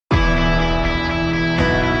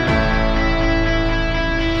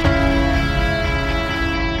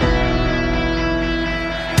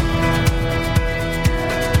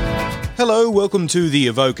Hello, welcome to the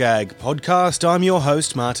growAG podcast. I'm your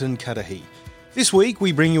host, Martin Cudahy. This week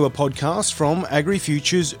we bring you a podcast from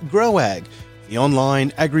AgriFuture's growAG, the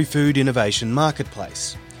online agri-food innovation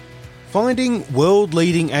marketplace. Finding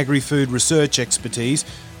world-leading agri-food research expertise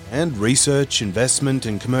and research, investment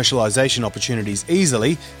and commercialisation opportunities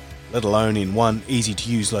easily, let alone in one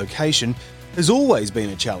easy-to-use location, has always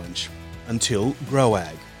been a challenge, until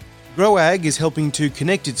growAG. growAG is helping to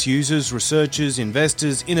connect its users, researchers,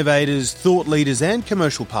 investors, innovators, thought leaders and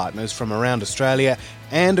commercial partners from around Australia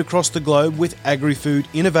and across the globe with agri-food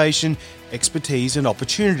innovation, expertise and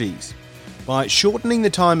opportunities. By shortening the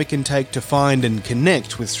time it can take to find and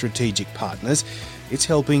connect with strategic partners, it's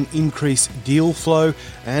helping increase deal flow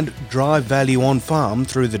and drive value on farm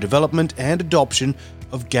through the development and adoption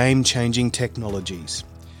of game-changing technologies.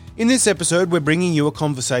 In this episode, we're bringing you a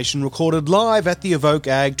conversation recorded live at the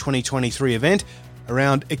growAG 2023 event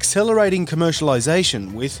around accelerating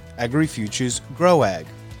commercialisation with AgriFuture's growAG.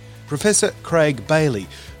 Professor Craig Bailey,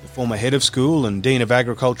 the former head of school and Dean of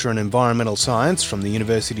Agriculture and Environmental Science from the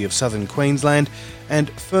University of Southern Queensland, and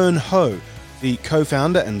Fern Ho, the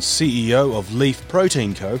co-founder and CEO of Leaf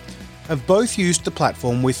Protein Co., have both used the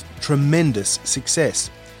platform with tremendous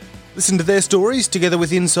success. Listen to their stories together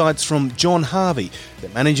with insights from John Harvey, the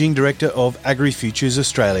Managing Director of AgriFutures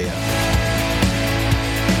Australia.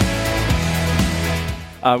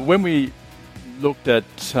 When we looked at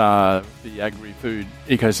the agri-food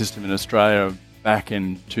ecosystem in Australia back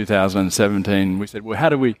in 2017, we said,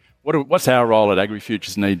 well, what's our role at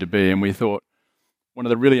AgriFutures need to be? And we thought one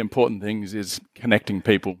of the really important things is connecting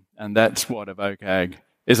people, and that's what growAG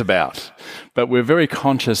is about. But we're very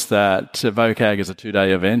conscious that growAG is a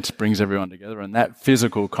 2-day event, brings everyone together, and that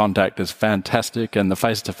physical contact is fantastic, and the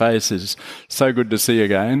face-to-face is so good to see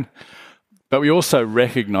again. But we also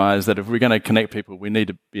recognise that if we're going to connect people, we need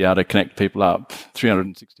to be able to connect people up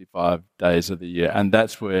 365 days of the year, and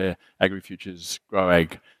that's where AgriFuture's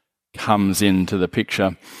growAG comes into the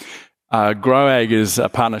picture. growAG is a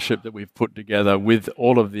partnership that we've put together with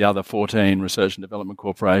all of the other 14 research and development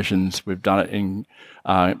corporations. We've done it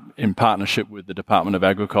in partnership with the Department of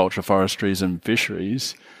Agriculture, Forestries and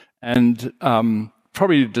Fisheries. And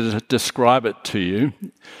probably to describe it to you,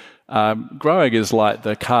 growAG is like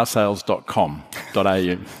the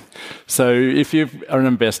carsales.com.au. So if you're an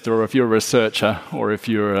investor or if you're a researcher or if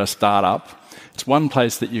you're a startup, it's one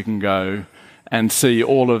place that you can go and see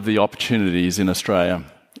all of the opportunities in Australia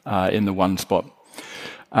in the one spot.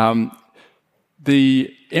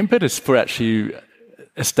 The impetus for actually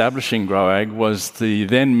establishing growAG was the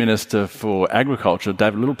then Minister for Agriculture,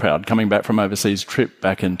 David Littleproud, coming back from overseas trip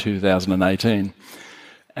back in 2018.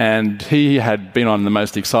 And he had been on the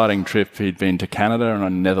most exciting trip. He'd been to Canada and the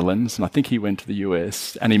Netherlands, and I think he went to the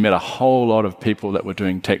US, and he met a whole lot of people that were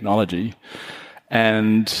doing technology.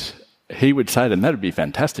 And he would say to them, that would be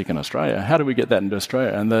fantastic in Australia. How do we get that into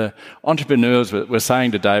Australia? And the entrepreneurs were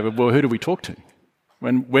saying to David, well, who do we talk to?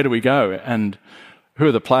 Where do we go? And who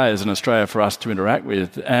are the players in Australia for us to interact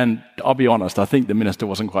with? And I'll be honest, I think the minister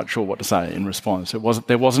wasn't quite sure what to say in response.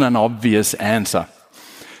 There wasn't an obvious answer.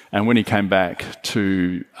 And when he came back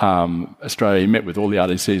to Australia, he met with all the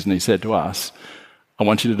RDCs and he said to us, I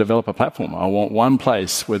want you to develop a platform. I want one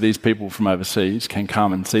place where these people from overseas can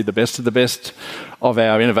come and see the best of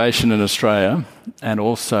our innovation in Australia, and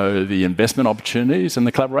also the investment opportunities and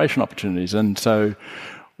the collaboration opportunities. And so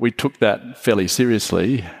we took that fairly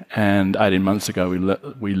seriously, and 18 months ago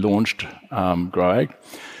we launched growAG. It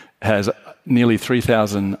has nearly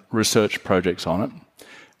 3,000 research projects on it.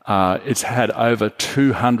 It's had over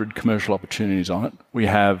 200 commercial opportunities on it. We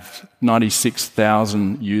have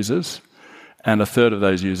 96,000 users, and a third of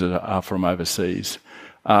those users are from overseas.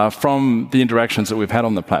 From the interactions that we've had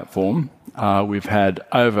on the platform, we've had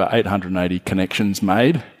over 880 connections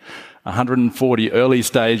made, 140 early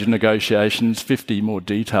stage negotiations, 50 more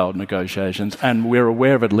detailed negotiations, and we're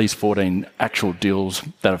aware of at least 14 actual deals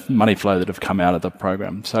that have money flow that have come out of the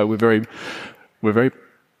program. So we're very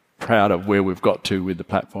proud of where we've got to with the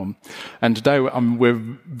platform. And today we're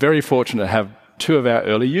very fortunate to have two of our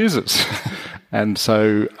early users. And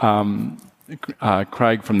so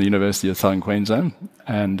Craig from the University of Southern Queensland,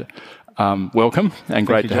 and welcome, and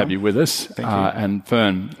great to have you with us. Thank you. And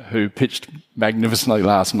Fern, who pitched magnificently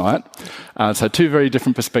last night. So two very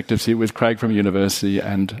different perspectives here, with Craig from university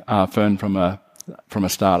and Fern from a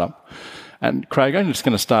startup. And Craig, I'm just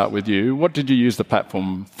going to start with you. What did you use the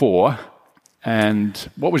platform for, and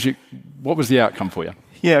what was the outcome for you?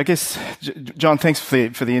 Yeah, I guess, John, thanks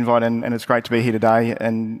for the invite, and it's great to be here today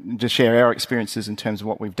and just share our experiences in terms of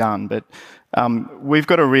what we've done. But we've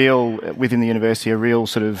got within the university, a real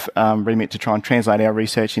sort of remit to try and translate our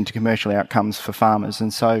research into commercial outcomes for farmers.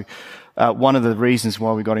 And so one of the reasons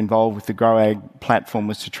why we got involved with the growAG platform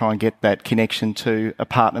was to try and get that connection to a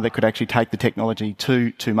partner that could actually take the technology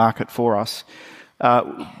to market for us.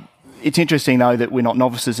 It's interesting, though, that we're not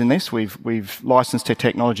novices in this. We've licensed our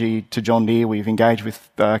technology to John Deere. We've engaged with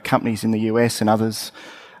companies in the US and others.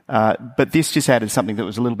 But this just added something that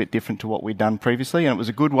was a little bit different to what we'd done previously, and it was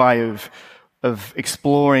a good way of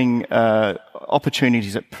exploring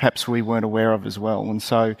opportunities that perhaps we weren't aware of as well. And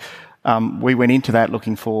so we went into that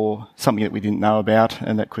looking for something that we didn't know about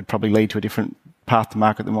and that could probably lead to a different path to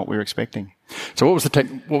market than what we were expecting. So what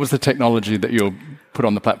was the technology that you put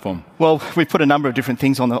on the platform? Well, we've put a number of different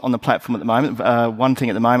things on the platform at the moment. One thing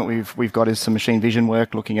at the moment we've got is some machine vision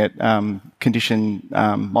work looking at condition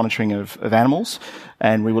monitoring of animals,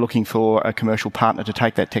 and we were looking for a commercial partner to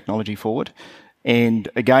take that technology forward. And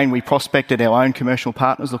again, we prospected our own commercial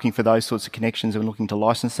partners looking for those sorts of connections and looking to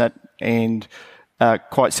license that. And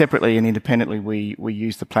quite separately and independently, we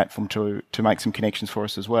used the platform to make some connections for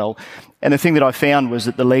us as well. And the thing that I found was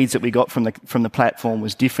that the leads that we got from the platform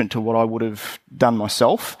was different to what I would have done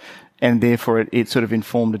myself, and therefore it sort of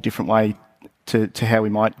informed a different way to how we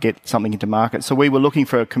might get something into market. So we were looking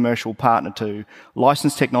for a commercial partner to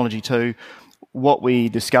license technology to. What we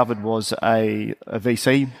discovered was a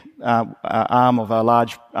VC arm of a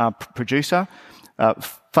large producer.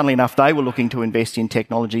 Funnily enough, they were looking to invest in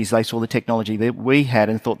technologies. They saw the technology that we had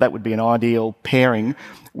and thought that would be an ideal pairing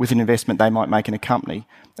with an investment they might make in a company.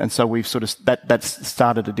 And so we've sort of that's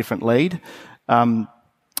started a different lead.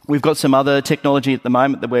 We've got some other technology at the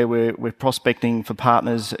moment where we're prospecting for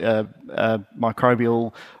partners,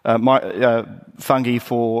 microbial fungi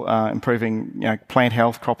for improving plant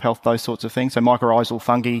health, crop health, those sorts of things. So mycorrhizal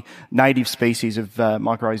fungi, native species of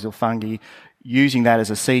mycorrhizal fungi, using that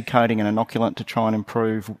as a seed coating and inoculant to try and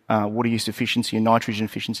improve water use efficiency and nitrogen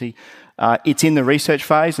efficiency. It's in the research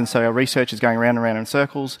phase, and so our research is going around and around in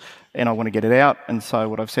circles, and I want to get it out. And so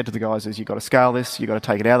what I've said to the guys is, you've got to scale this, you've got to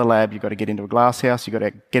take it out of the lab, you've got to get into a glass house, you've got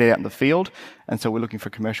to get it out in the field. And so we're looking for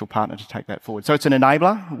a commercial partner to take that forward. So it's an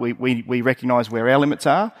enabler. We recognise where our limits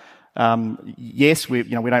are. Yes, we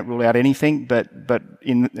don't rule out anything, but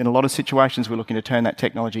in a lot of situations we're looking to turn that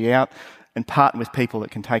technology out and partner with people that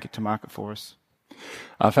can take it to market for us.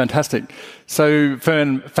 Fantastic. So,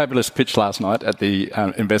 Fern, fabulous pitch last night at the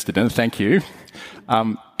Investor Dinner. Thank you.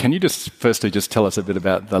 Can you firstly tell us a bit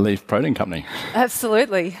about the Leaf Protein Company?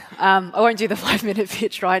 Absolutely. I won't do the 5-minute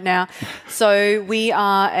pitch right now. So we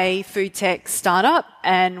are a food tech startup,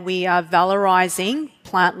 and we are valorising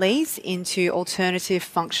plant leaves into alternative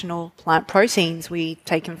functional plant proteins. We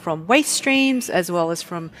take them from waste streams as well as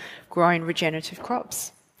from growing regenerative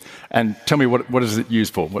crops. And tell me, what is it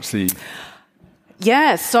used for? What's the...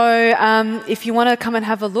 Yeah, so if you want to come and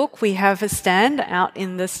have a look, we have a stand out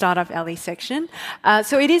in the Startup Alley section.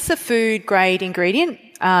 So it is a food-grade ingredient,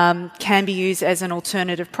 can be used as an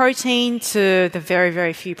alternative protein to the very,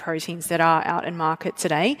 very few proteins that are out in market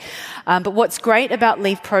today. But what's great about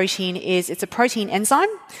leaf protein is it's a protein enzyme.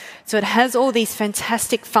 So it has all these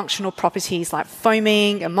fantastic functional properties like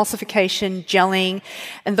foaming, emulsification, gelling,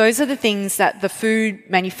 and those are the things that the food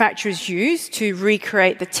manufacturers use to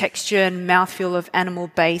recreate the texture and mouthfeel of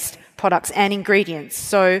animal-based products and ingredients.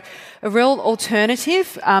 So a real alternative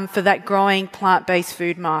for that growing plant-based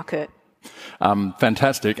food market.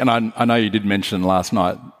 Fantastic. And I know you did mention last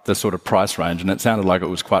night the sort of price range, and it sounded like it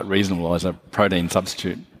was quite reasonable as a protein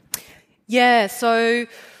substitute. Yeah, so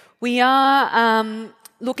we are...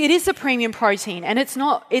 Look, it is a premium protein, and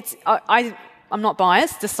I'm not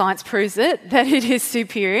biased, the science proves it, that it is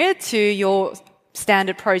superior to your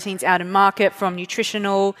standard proteins out in market from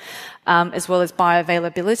nutritional as well as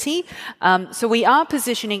bioavailability. So we are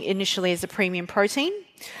positioning initially as a premium protein,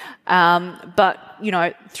 but,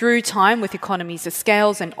 through time with economies of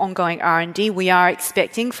scales and ongoing R&D, we are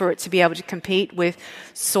expecting for it to be able to compete with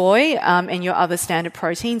soy and your other standard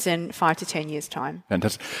proteins in 5 to 10 years' time.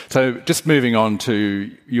 Fantastic. So just moving on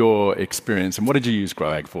to your experience, and what did you use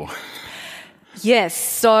growAG for? Yes,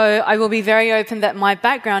 so I will be very open that my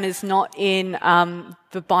background is not in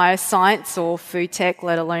the bioscience or food tech,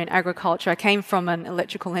 let alone agriculture. I came from an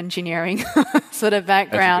electrical engineering sort of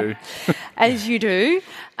background. As you do.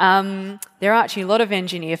 There are actually a lot of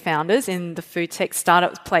engineer founders in the food tech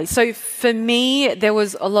startup place. So for me, there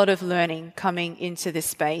was a lot of learning coming into this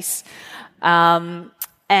space.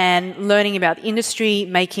 And learning about the industry,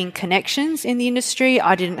 making connections in the industry.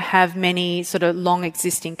 I didn't have many sort of long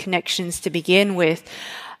existing connections to begin with.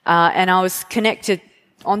 And I was connected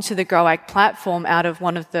onto the growAG platform out of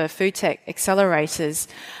one of the food tech accelerators.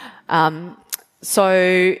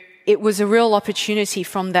 So it was a real opportunity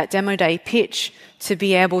from that demo day pitch to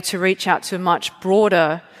be able to reach out to a much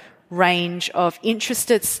broader range of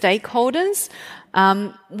interested stakeholders.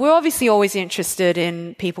 We're obviously always interested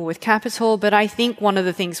in people with capital, but I think one of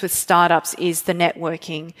the things with startups is the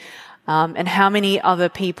networking. And how many other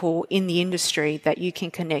people in the industry that you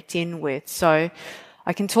can connect in with. So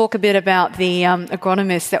I can talk a bit about the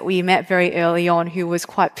agronomist that we met very early on, who was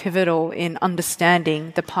quite pivotal in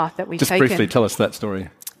understanding the path that we've taken. Just briefly tell us that story.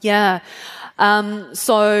 Yeah.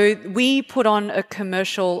 So we put on a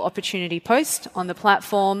commercial opportunity post on the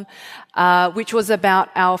platform, which was about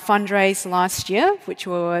our fundraise last year, which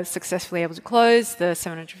we were successfully able to close, the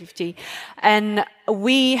 750. And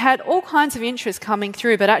we had all kinds of interest coming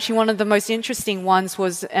through, but actually one of the most interesting ones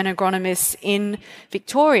was an agronomist in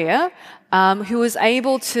Victoria who was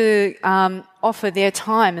able to offer their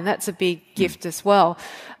time, and that's a big gift as well,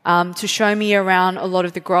 to show me around a lot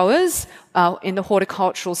of the growers in the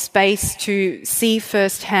horticultural space, to see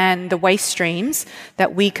firsthand the waste streams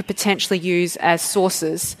that we could potentially use as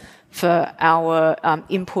sources for our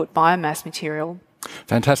input biomass material.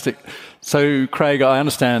 Fantastic. So, Craig, I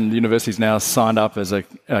understand the university's now signed up as a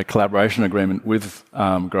collaboration agreement with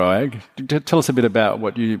growAG. Tell us a bit about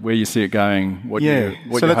where you see it going, what you're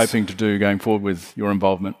hoping to do going forward with your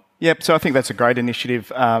involvement. Yep, so I think that's a great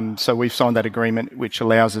initiative. So we've signed that agreement, which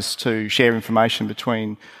allows us to share information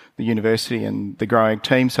between the university and the growAG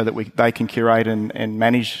team so that they can curate and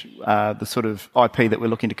manage the sort of IP that we're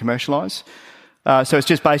looking to commercialise. So it's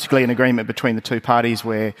just basically an agreement between the two parties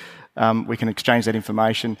where we can exchange that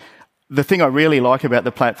information. The thing I really like about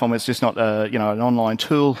the platform is just not an online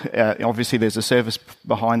tool. Obviously, there's a service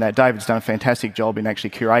behind that. David's done a fantastic job in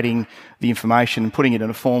actually curating the information and putting it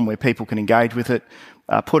in a form where people can engage with it,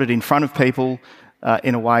 put it in front of people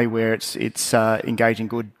in a way where it's engaging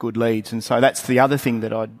good leads. And so that's the other thing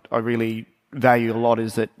that I really value a lot,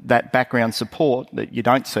 is that background support that you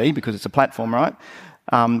don't see because it's a platform, right?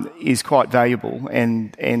 Is quite valuable,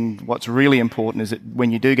 and what's really important is that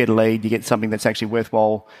when you do get a lead, you get something that's actually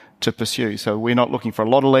worthwhile to pursue. So we're not looking for a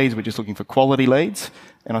lot of leads, we're just looking for quality leads,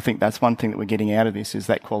 and I think that's one thing that we're getting out of this, is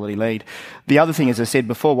that quality lead. The other thing, as I said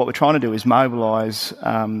before, what we're trying to do is mobilise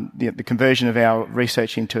the conversion of our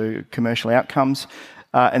research into commercial outcomes,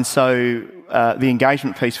 and so the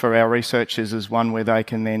engagement piece for our researchers is one where they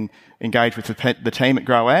can then engage with the team at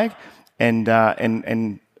growAG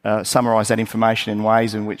and summarise that information in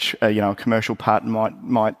ways in which a commercial partner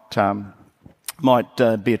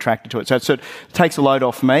might be attracted to it. So it takes a load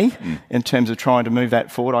off me in terms of trying to move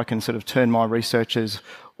that forward. I can sort of turn my researchers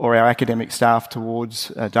or our academic staff towards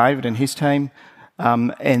David and his team,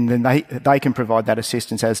 and then they can provide that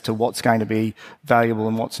assistance as to what's going to be valuable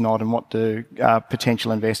and what's not, and what do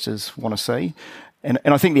potential investors want to see. And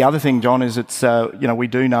I think the other thing, John, is it's we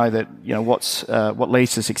do know that what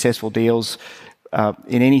leads to successful deals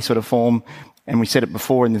in any sort of form, and we said it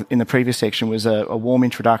before in the previous section, was a warm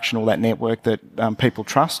introduction, or that network that people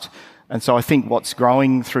trust. And so I think what's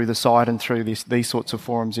growing through the site and through these sorts of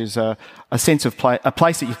forums is a sense of a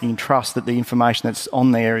place that you can trust that the information that's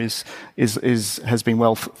on there has been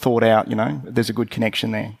well thought out. There's a good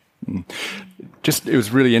connection there. It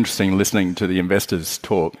was really interesting listening to the investors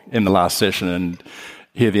talk in the last session and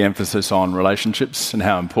hear the emphasis on relationships and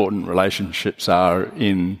how important relationships are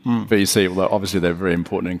in VC, although obviously they're very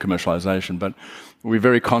important in commercialisation. But we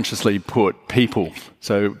very consciously put people.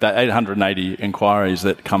 So that 880 inquiries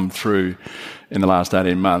that come through in the last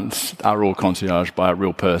 18 months are all concierged by a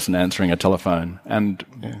real person answering a telephone. And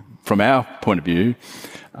from our point of view,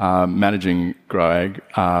 managing growAG,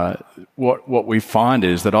 what we find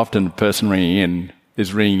is that often the person ringing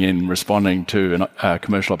in responding to a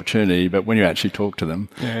commercial opportunity, but when you actually talk to them,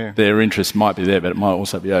 their interest might be there, but it might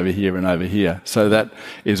also be over here and over here. So that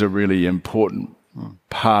is a really important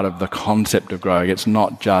part of the concept of growAG. It's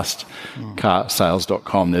not just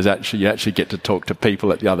carsales.com. You actually get to talk to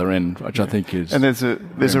people at the other end, which I think is... And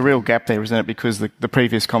there's a real gap there, isn't it? Because the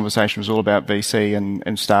previous conversation was all about VC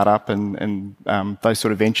and startup and those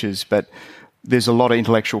sort of ventures, but there's a lot of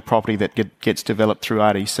intellectual property that gets developed through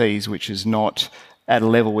RDCs, which is not at a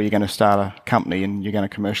level where you're going to start a company and you're going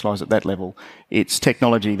to commercialise at that level. It's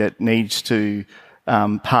technology that needs to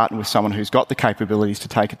partner with someone who's got the capabilities to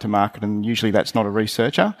take it to market, and usually that's not a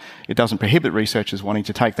researcher. It doesn't prohibit researchers wanting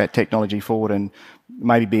to take that technology forward and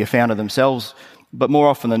maybe be a founder themselves, but more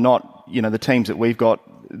often than not, the teams that we've got,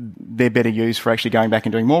 they're better used for actually going back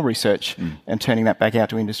and doing more research and turning that back out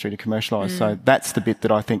to industry to commercialise. So that's the bit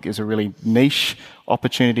that I think is a really niche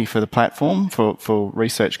opportunity for the platform, for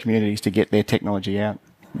research communities to get their technology out.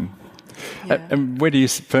 And do you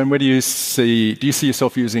see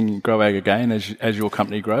yourself using growAG again as your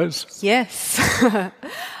company grows? Yes.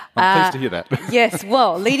 I'm pleased to hear that. Yes,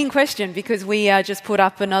 well, leading question, because we just put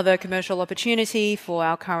up another commercial opportunity for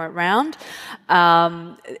our current round.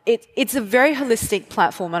 It's a very holistic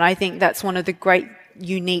platform, and I think that's one of the great,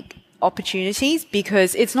 unique opportunities,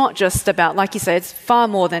 because it's not just about, like you say, it's far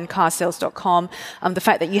more than carsales.com. The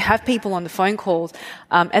fact that you have people on the phone calls,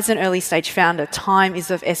 as an early stage founder, time is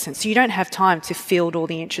of essence. So you don't have time to field all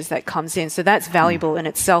the interest that comes in. So that's valuable in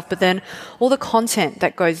itself. But then all the content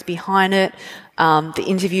that goes behind it, the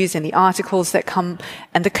interviews and the articles that come,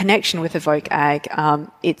 and the connection with Evoke Ag,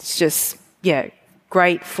 it's just,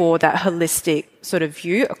 great for that holistic sort of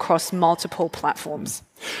view across multiple platforms.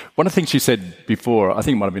 One of the things you said before, I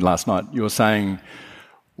think it might have been last night, you were saying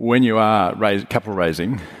when you are capital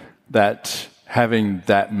raising, that having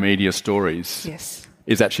that media stories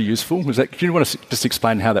is actually useful. Do you want to just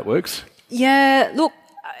explain how that works? Yeah, look,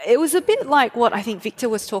 it was a bit like what I think Victor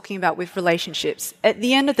was talking about with relationships. At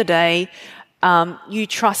the end of the day, you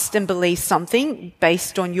trust and believe something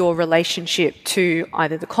based on your relationship to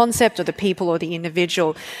either the concept or the people or the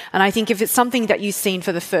individual. And I think if it's something that you've seen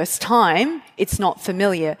for the first time, it's not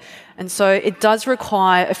familiar. And so it does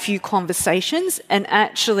require a few conversations, and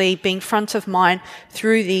actually being front of mind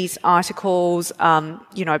through these articles,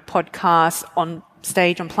 podcasts, on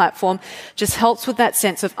stage, on platform, just helps with that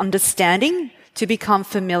sense of understanding, to become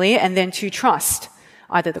familiar, and then to trust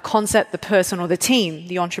either the concept, the person, or the team,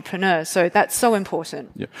 the entrepreneur. So that's so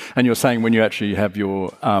important. Yeah. And you're saying when you actually have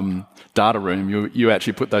your data room, you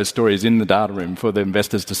actually put those stories in the data room for the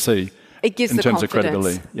investors to see. It gives in the terms confidence. of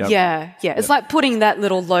credibility. Yep. Yeah. It's like putting that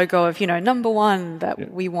little logo of, number one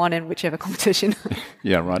that we won in whichever competition.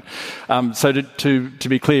 Yeah, right. So to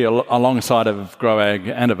be clear, alongside of growAG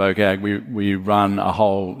and Evoke Ag, we run a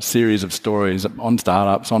whole series of stories on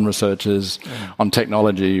startups, on researchers, on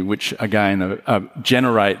technology, which again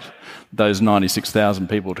generate those 96,000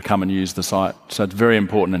 people to come and use the site. So it's very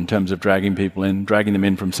important in terms of dragging people in, dragging them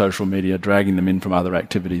in from social media, dragging them in from other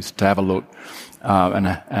activities to have a look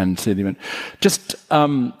and see the event. Just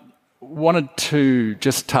wanted to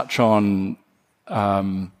just touch on,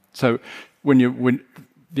 so when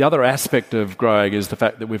the other aspect of growAG is the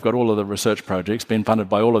fact that we've got all of the research projects being funded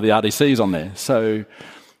by all of the RDCs on there. So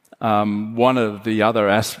one of the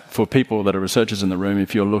other for people that are researchers in the room,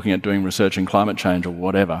 if you're looking at doing research in climate change or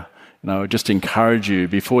whatever, just encourage you,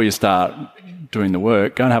 before you start doing the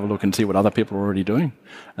work, go and have a look and see what other people are already doing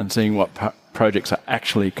and seeing what projects are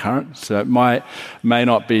actually current. So it may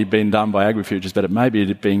not be being done by AgriFutures, but it may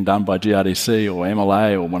be being done by GRDC or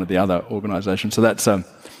MLA or one of the other organisations. So that's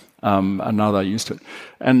another use to it.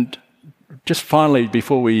 And just finally,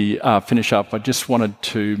 before we finish up, I just wanted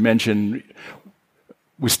to mention,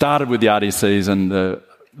 we started with the RDCs, and the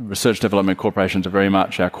Research Development Corporations are very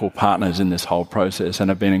much our core partners in this whole process and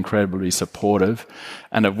have been incredibly supportive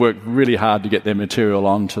and have worked really hard to get their material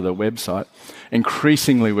onto the website.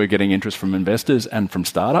 Increasingly, we're getting interest from investors and from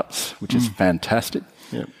startups, which is fantastic.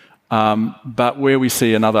 Yep. But where we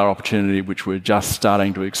see another opportunity, which we're just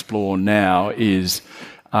starting to explore now, is,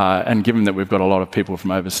 and given that we've got a lot of people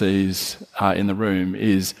from overseas in the room,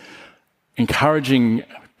 is encouraging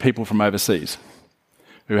people from overseas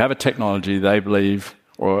who have a technology they believe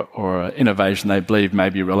or innovation they believe may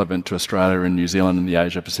be relevant to Australia and New Zealand and the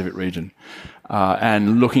Asia-Pacific region.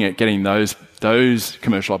 And looking at getting those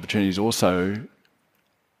commercial opportunities also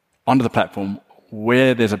onto the platform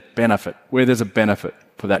where there's a benefit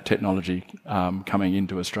for that technology coming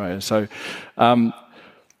into Australia. So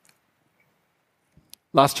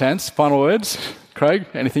last chance, final words. Craig,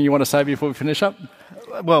 anything you want to say before we finish up?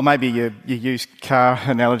 Well, maybe your used car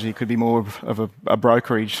analogy could be more of a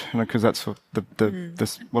brokerage, because that's what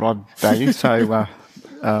what I value. So,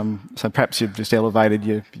 so perhaps you've just elevated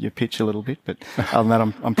your pitch a little bit, but other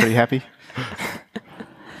than that, I'm pretty happy.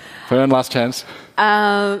 Fern, last chance.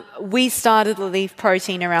 We started the Leaf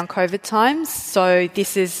Protein around COVID times, so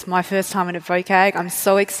this is my first time at Evoke Ag. I'm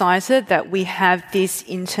so excited that we have this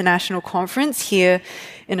international conference here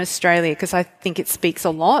in Australia, because I think it speaks a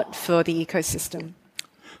lot for the ecosystem.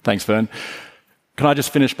 Thanks, Fern. Can I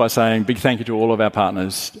just finish by saying big thank you to all of our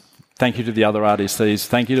partners. Thank you to the other RDCs.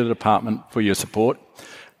 Thank you to the department for your support.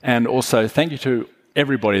 And also thank you to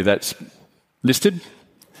everybody that's listed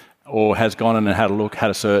or has gone in and had a look, had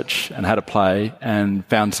a search and had a play and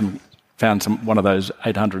found one of those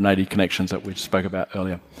 880 connections that we spoke about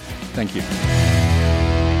earlier. Thank you.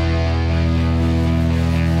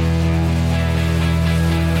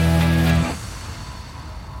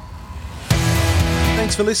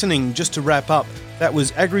 Thanks for listening. Just to wrap up, that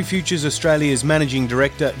was AgriFutures Australia's Managing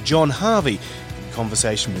Director, John Harvey, in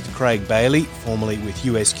conversation with Craig Bailey, formerly with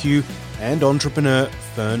USQ, and entrepreneur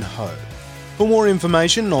Fern Ho. For more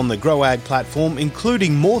information on the growAG platform,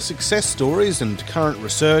 including more success stories and current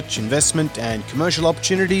research, investment and commercial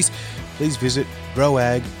opportunities, please visit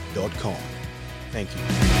growag.com. Thank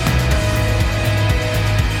you.